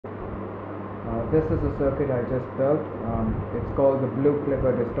This is a circuit I just built. It's called the Blue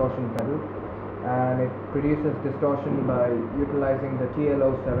Clipper Distortion Pedal, and it produces distortion by utilizing the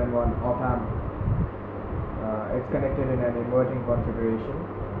TL071 op-amp. It's connected in an inverting configuration.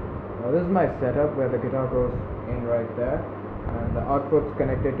 This is my setup where the guitar goes in right there, and the output's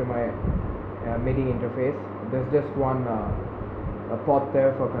connected to my MIDI interface. There's just one a pot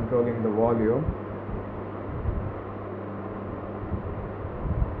there for controlling the volume.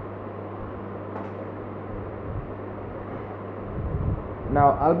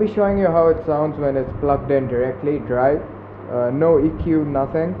 Now I'll be showing you how it sounds when it's plugged in directly, dry, no EQ,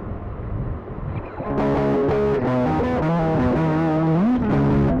 nothing.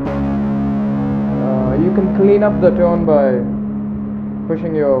 You can clean up the tone by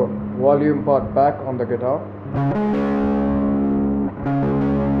pushing your volume pot back on the guitar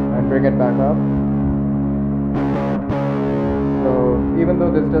and bring it back up. So even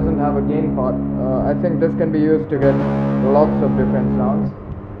though this doesn't have a gain pot, I think this can be used to get lots of different sounds.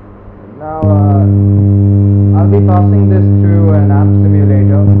 Now I'll be passing this through an amp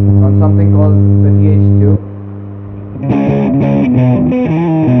simulator on something called the TH2.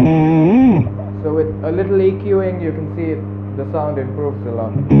 So with a little EQing, you can see the sound improves a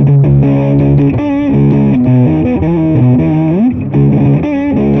lot.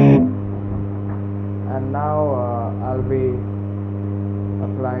 And now I'll be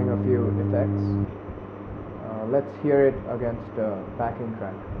applying a few effects. Let's hear it against a backing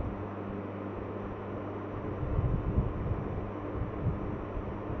track.